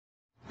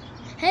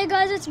Hey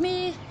guys, it's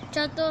me,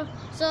 Chato.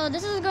 So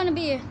this is gonna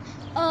be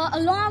a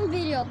long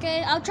video,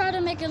 okay? I'll try to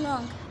make it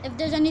long if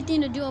there's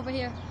anything to do over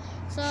here.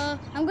 So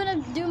I'm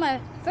gonna do my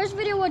first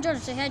video with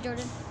Jordan. Say hi,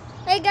 Jordan.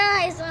 Hey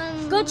guys,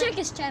 Go check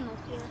his channel.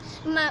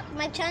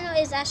 my channel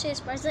is Ashley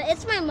Esparza.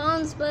 It's my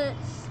mom's, but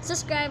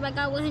subscribe. I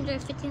got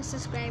 115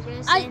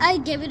 subscribers. I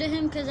gave it to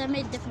him because I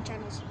made different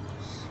channels.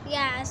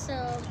 Yeah, so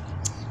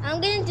I'm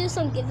gonna do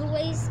some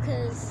giveaways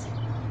because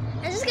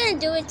I'm just gonna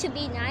do it to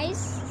be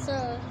nice.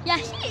 So Yeah,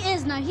 he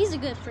is nice. He's a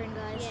good friend,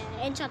 guys.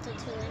 yeah, and Chato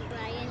too, and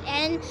Brian.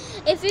 And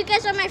if you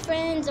guys are my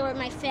friends or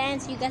my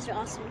fans, you guys are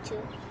awesome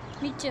too.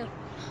 Me too.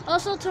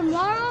 Also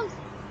tomorrow,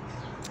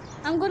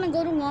 I'm gonna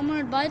go to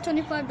Walmart, buy a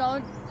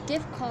 $25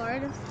 gift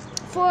card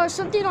for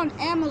something on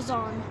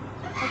Amazon.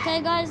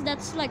 Okay, guys,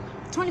 that's like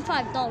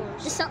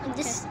 $25. This on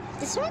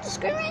the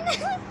screen right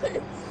now.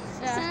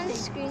 It's on the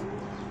screen.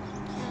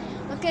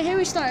 Okay, here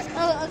we start.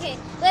 Oh, okay.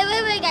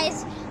 Wait,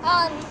 guys.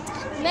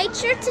 Make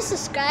sure to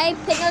subscribe,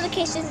 put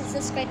notifications, and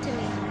subscribe to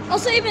me.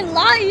 Also, even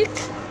like.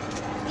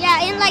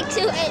 Yeah, and like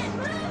too.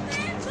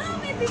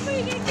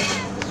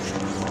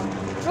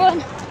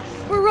 Run.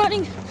 We're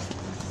running.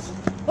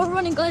 We're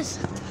running, guys.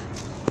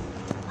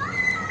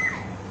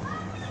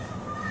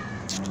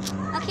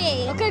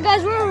 Okay. Okay,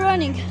 guys, we're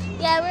running.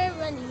 Yeah, we're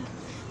running.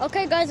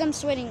 Okay, guys, I'm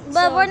sweating.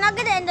 But So- we're not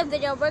gonna end the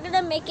video. We're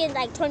gonna make it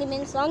like 20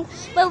 minutes long.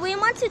 But we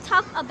want to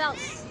talk about.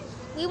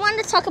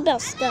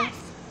 Stuff.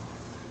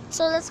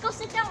 So let's go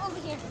sit down over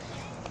here.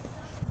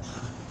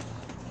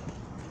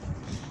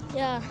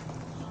 Yeah.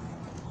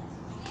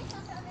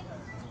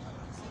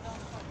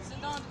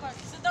 Sit down on the cart.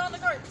 Sit down on the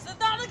cart. Sit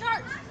down on the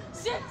cart.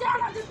 Sit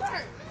down on the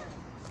cart.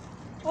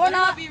 Or Do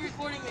not. be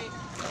recording me.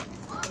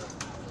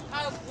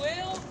 I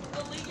will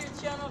delete your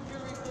channel if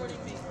you're recording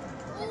me.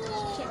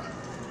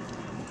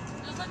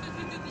 Just like I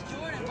could do to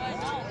Jordan, but I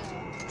don't.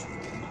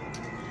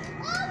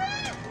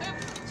 Hey,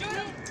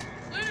 Jordan,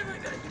 wait a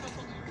minute, keep my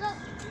phone.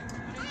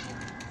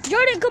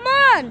 Jordan, come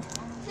on.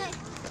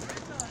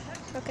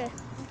 Okay.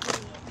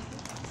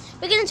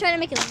 We're gonna try to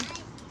make it long.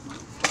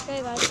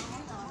 Okay, guys.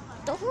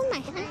 Don't hold my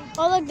hand.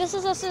 Oh, look, this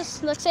is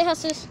Jesus. Look, say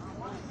Jesus.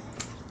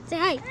 Say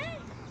hi.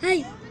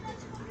 Hey.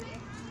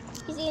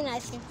 He's eating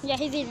ice cream. Yeah,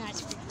 he's eating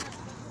ice cream.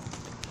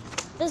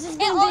 This is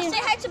Hey, gonna be. say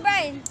hi to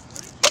Brian.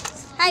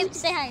 Hi,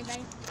 say hi,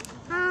 Brian.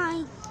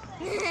 Hi.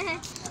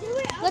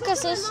 Look at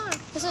Jesus.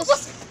 Jesus.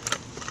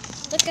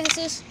 Look at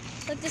Jesus.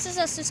 Look, this is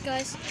Jesus,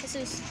 guys.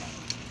 Jesus.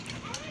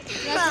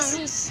 That's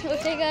Jesus.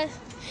 Okay, guys.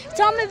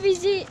 Tell me if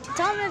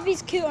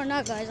he's cute or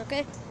not, guys.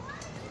 Okay.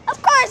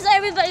 Of course,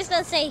 everybody's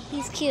gonna say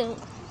he's cute.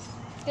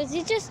 Cause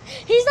he's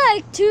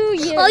like 2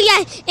 years. Oh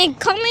yeah, and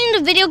comment in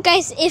the video,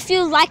 guys, if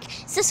you like,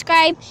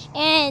 subscribe,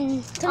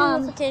 and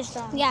Turn notifications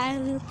on.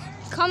 yeah,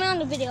 comment on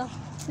the video,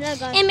 Yeah,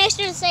 guys. and make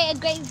sure to say a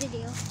great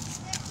video.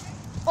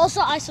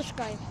 Also, I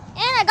subscribe.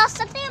 And I got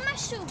something in my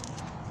shoe.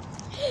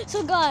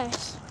 So,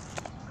 guys,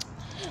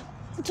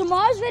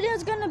 tomorrow's video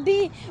is gonna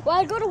be where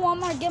I go to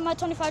Walmart and get my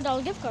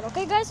 $25 gift card.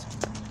 Okay, guys.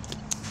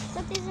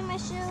 Something's in my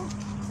shoe.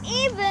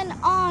 Even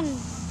on.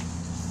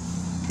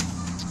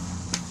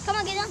 Come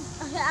on, get down.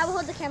 Okay, I will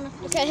hold the camera.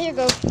 Okay, here you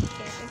go.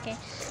 Okay.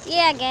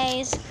 Yeah,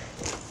 guys.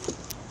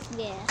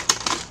 Yeah.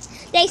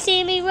 They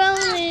see me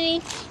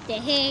rolling. They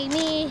hate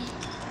me.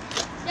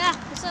 Yeah.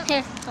 What's up?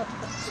 Here. Stop!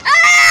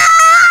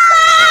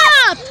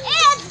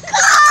 It's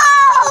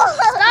cold!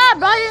 Stop,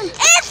 Brian.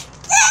 It's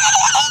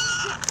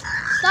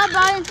Stop,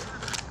 Brian.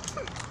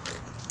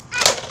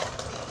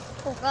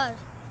 Oh God.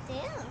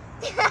 damn.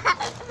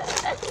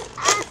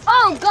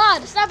 Oh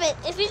God. Stop it.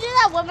 If you do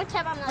that one more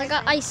time, I'm not. I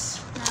got ice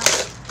now.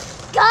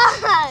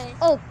 God.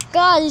 Oh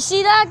God. You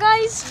see that,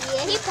 guys?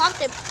 Yeah, he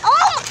popped it.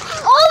 Oh!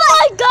 Oh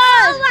my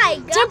God. Oh my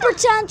God. Temper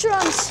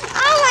tantrums.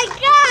 Oh my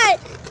God.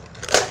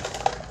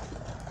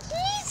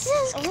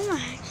 Jesus. Oh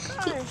my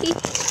God. He's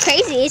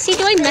crazy. Is he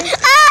doing meth?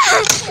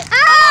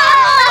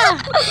 Ah!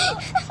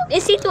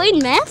 Is he doing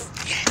meth?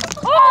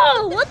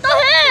 Oh, what the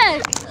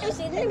heck?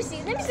 Let me see.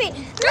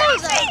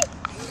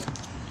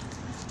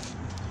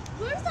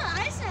 Where's the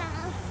ice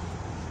at?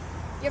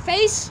 Your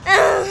face?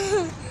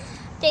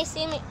 They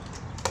see me.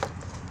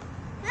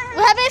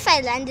 What happened if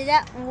I landed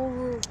that?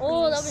 Oh, that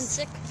would've been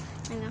sick.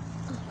 I know.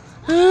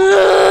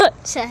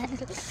 Sad.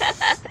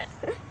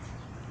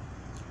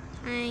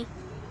 Hi.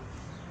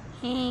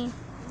 Hey.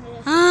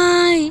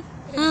 Hi.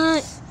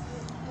 Hi.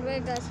 Okay,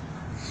 guys.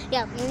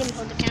 Yeah, I'm gonna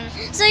hold the camera.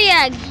 So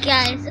yeah,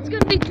 guys. It's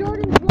gonna be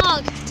Jordan's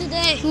vlog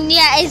today.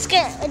 Yeah, it's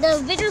good. The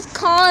video's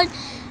called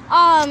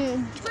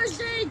First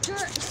day,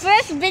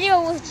 first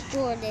video with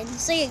Jordan.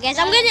 So yeah, guys,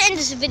 I'm gonna end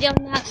this video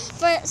now.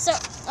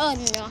 Oh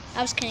no,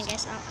 I was kidding,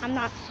 guys. I'm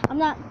not.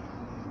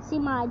 See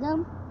my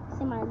thumb.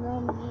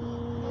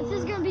 This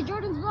is gonna be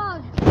Jordan's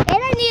vlog.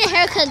 And I need a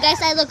haircut, guys.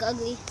 I look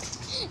ugly.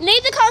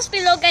 Leave the comments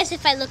below, guys,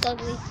 if I look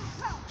ugly.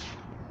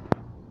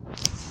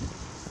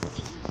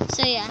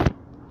 So yeah,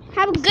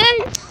 have a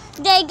good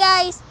day,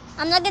 guys.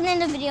 I'm not gonna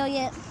end the video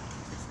yet.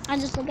 I'll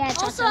just look at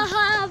it. Also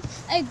have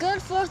a good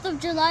 4th of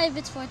July if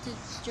it's 4th of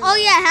July. Oh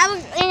yeah, have a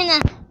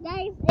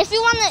Guys, if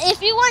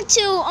you want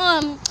to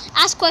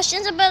ask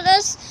questions about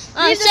us,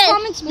 leave the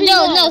comments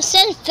below. No,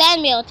 send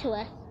fan mail to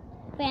us.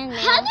 Fan mail.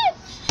 How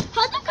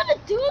they gonna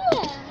do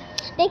that?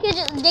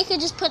 They could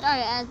just put our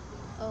ad.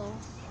 Oh,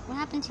 what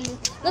happened to you?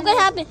 Look what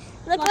happened.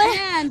 Look My what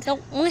hand.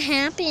 What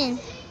happened?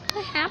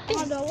 What happened?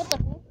 Oh no, what the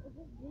heck?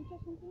 It's a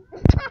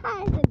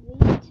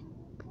bleach.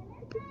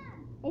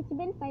 It's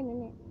been 5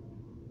 minutes.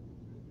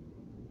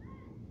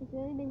 It's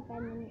really been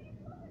 5 minutes.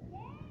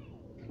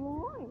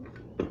 More.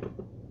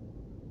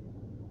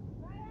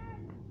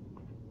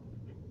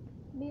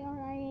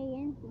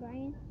 B-R-I-A-N,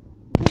 Brian.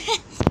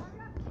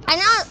 I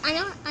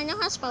know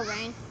how to spell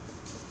Brian.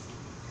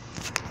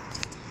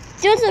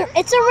 Dude,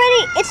 it's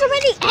already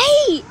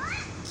 8.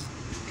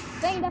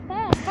 Dang, that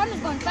fast. Time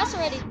is going fast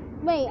already.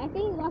 Wait, I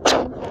think you lost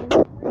time.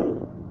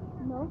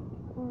 No.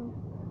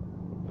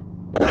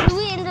 Do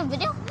we end the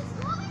video?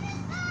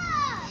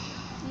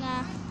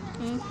 Nah.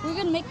 We're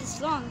gonna make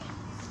this long.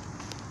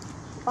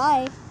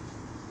 Bye.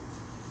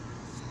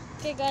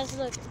 Okay, guys,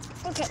 look.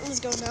 Okay, let's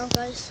go now,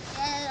 guys.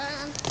 Hey.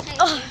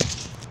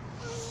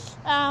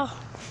 Ow.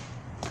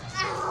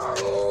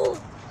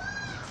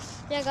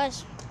 Yeah,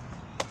 guys.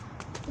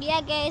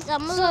 Yeah, guys.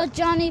 So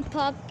Johnny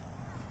Pop.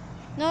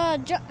 No,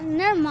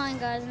 never mind,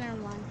 guys. Never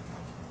mind.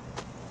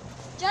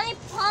 Johnny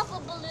pop a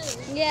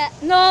balloon. Yeah.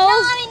 No,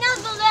 No. I mean not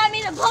balloon. I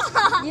mean a ball.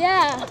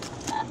 Yeah.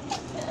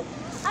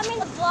 I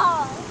mean a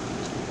ball.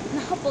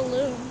 Not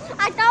balloon.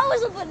 I thought it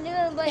was a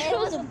balloon, but It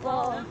was a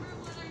ball. Remember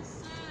what I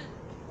said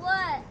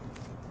What?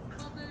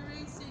 about the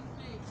racing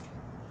thing?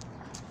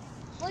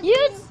 What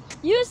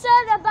You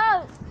said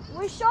about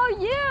we show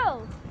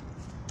you.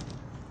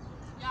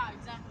 Yeah,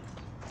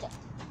 exactly.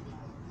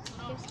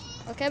 No.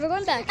 Okay, we're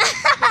going back. I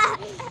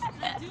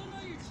do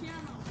know your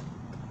channel.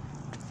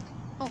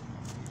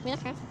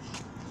 Okay.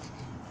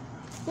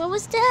 What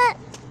was that?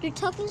 You're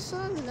talking so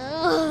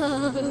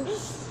low.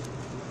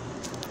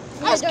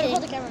 Yeah, don't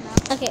hold the camera now.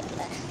 Okay.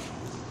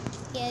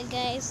 Yeah,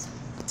 guys.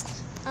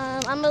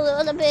 I'm a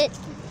little bit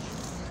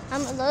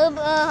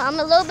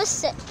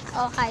sick.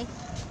 Oh, hi.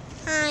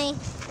 Hi.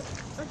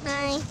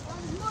 Hi.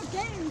 More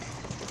games.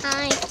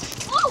 Hi.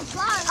 Oh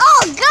God.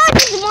 Oh God,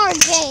 there's more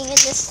gang in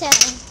this town.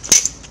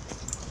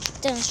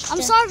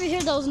 I'm sorry if you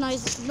hear those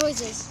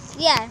noises.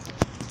 Yeah.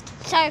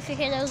 Sorry if you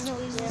hear those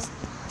noises.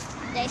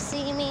 They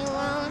see me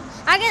wrong.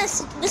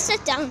 Let's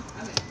sit down.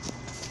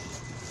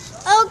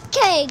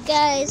 Okay,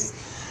 guys.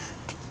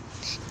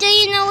 Do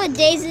you know what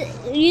days?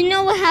 You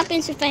know what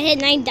happens if I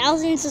hit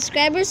 9,000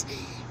 subscribers?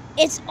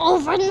 It's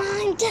over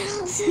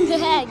 9,000.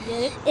 Yeah, get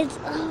it. It's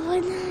over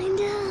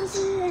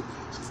 9,000.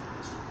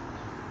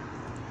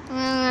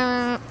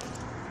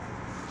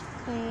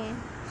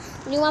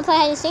 You want to play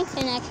hide and seek?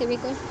 Can I actually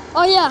record?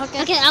 Oh yeah.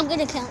 Okay. Okay, I'm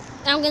gonna count.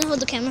 I'm gonna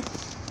hold the camera.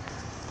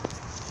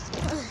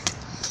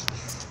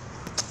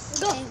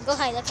 Okay, go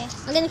hide. Okay,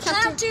 I'm gonna count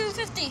Count to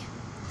 50.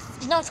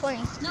 No,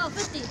 20. No,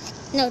 50.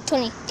 No,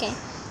 20. Okay.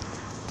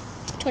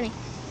 20.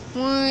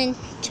 1,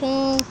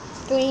 2,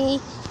 3,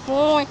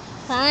 4,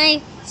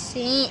 5,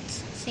 6,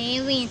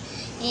 7,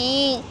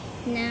 8,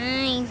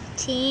 9,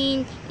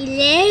 10,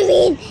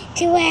 11,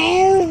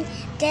 12,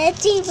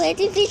 13,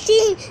 14,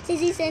 15,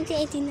 16, 17,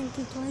 18,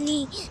 19,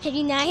 20,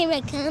 39. Here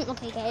I come.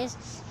 Okay, guys.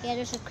 Yeah,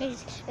 there's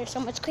so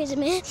much crazy,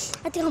 man.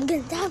 I think I'm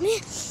gonna die,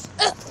 man.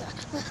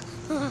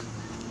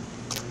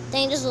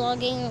 Dang, there's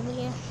logging over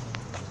here.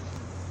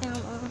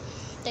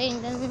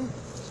 Dang,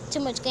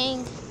 too much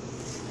gang.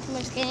 Too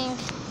much gang.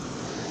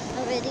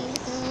 Already.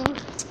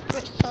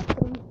 Where's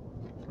Chaco?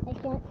 I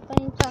can't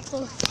find Chaco.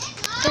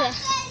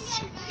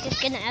 Just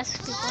gonna ask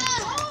people.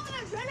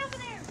 Run over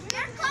there!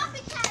 You're a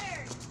copycatter!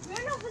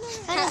 Run over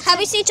there! Have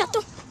you seen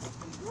Chato?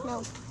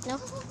 No. No?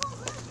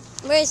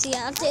 Where is he?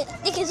 I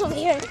think he's over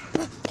here.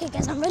 Okay,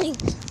 guys, I'm running.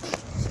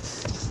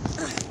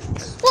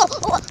 Whoa!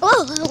 Whoa!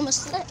 Whoa! I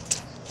almost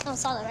slipped. I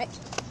saw that, right?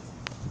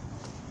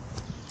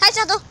 Hi,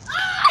 Chato!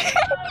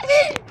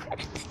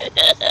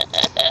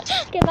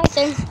 Get back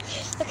there.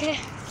 Okay.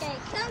 Okay,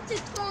 count to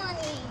 20.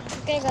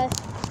 Okay, guys.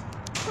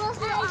 Close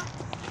your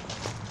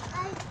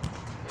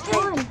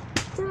 1,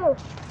 2,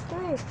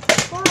 3,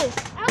 4,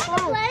 I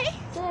want to play.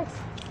 6,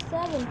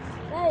 7,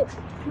 8,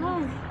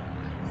 9.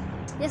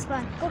 Yes,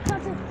 fine. Go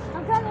count it.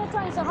 I'm counting to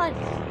 20, so hide.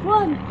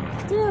 1,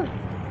 2,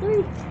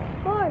 3,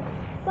 4,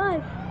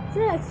 5,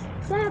 6,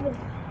 7,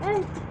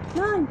 8,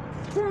 9,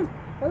 10,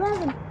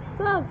 11,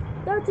 12,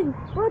 13,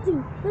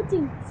 14,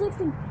 15,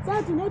 16,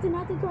 17, 18,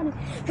 19, 20.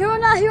 Here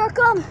I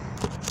come.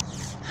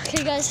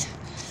 Okay, guys.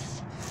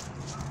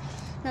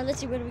 Now let's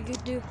see what we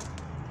could do.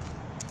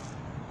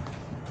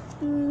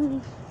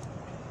 No,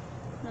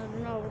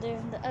 over there.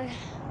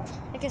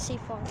 I can see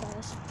far,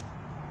 guys.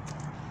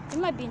 It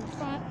might be in the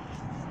front.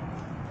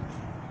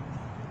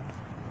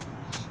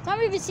 I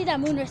don't even see that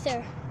moon right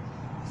there.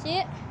 See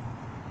it?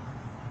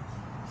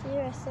 See it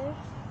right there?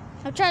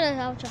 I'll try to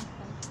find it.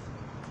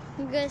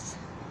 You guys,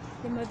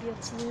 they might be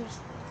upstairs.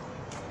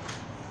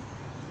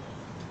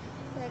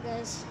 Yeah,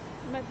 guys.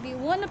 There might be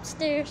one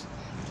upstairs,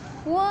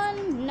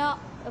 one not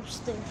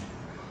upstairs.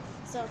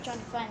 So I'm trying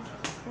to find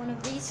one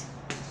of these.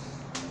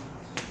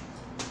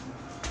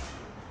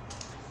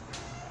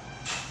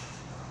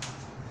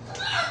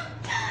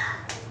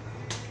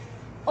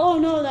 Oh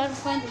no, that'll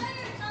find him.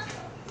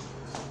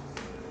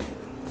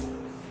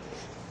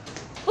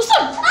 What's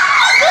up?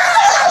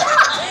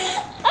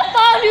 I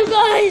found you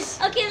guys.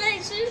 Okay,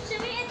 then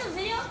should we end the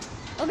video?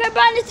 Okay,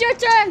 Brian, it's your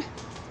turn.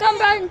 Come,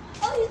 Brian.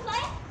 Oh, he's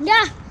playing?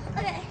 Yeah,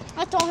 Okay.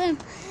 I told him.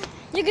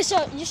 You can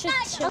show. You should.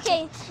 Show.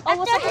 Okay. Oh,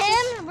 what's After up,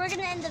 Jesus? him, we're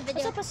gonna end the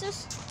video. What's up,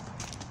 Jesus?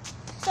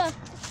 So,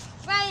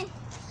 Brian,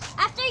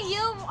 after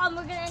you,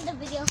 we're gonna end the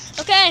video.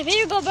 okay, here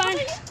you go, Brian.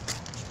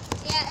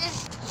 Yeah.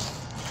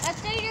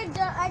 After you're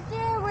done, after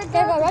we're Okay,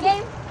 done go, with the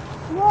ready?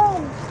 game.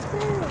 1, 2,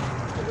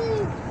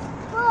 3,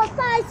 4,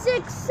 5,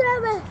 6,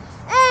 7,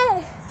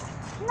 8,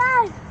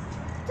 9,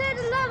 10,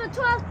 11,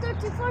 12,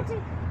 13,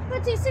 14,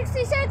 15,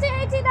 16, 17,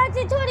 18,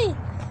 19, 20,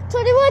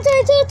 21,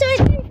 22,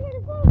 23,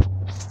 24,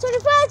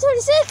 25,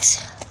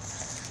 26.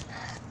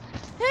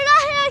 Here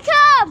I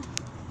come.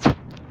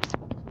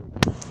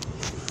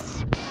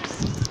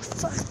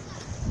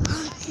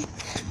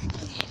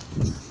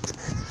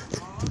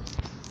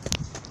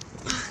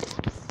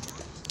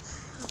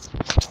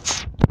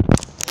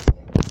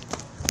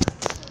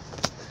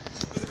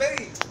 Who's the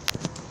baby?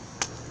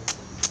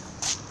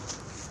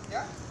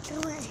 Yeah?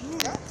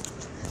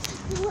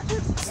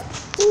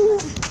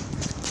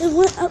 They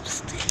went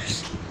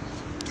upstairs.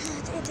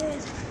 They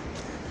did.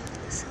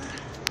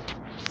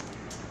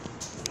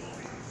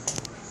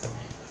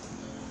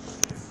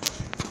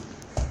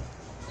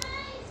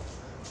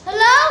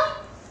 Hello?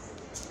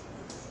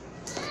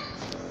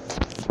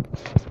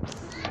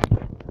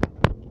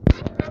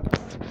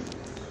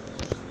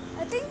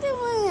 I think they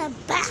went in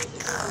the back.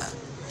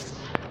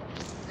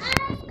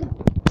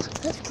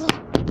 Let's go.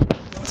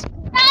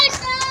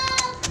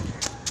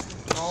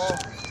 No.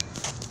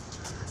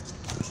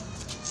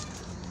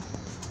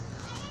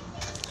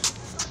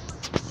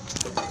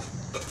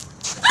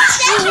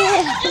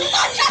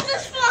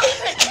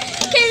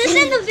 Okay, let's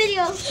end the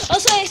video.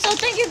 Okay, so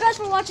thank you guys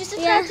for watching.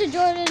 Subscribe to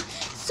Jordan.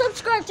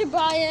 Subscribe to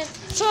Brian.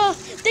 So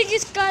thank you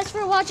guys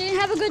for watching.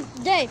 Have a good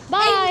day.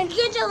 Bye. Hey,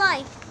 good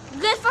July.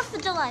 Good 4th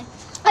of July.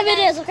 I mean,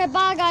 it is. Okay,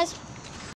 bye, guys.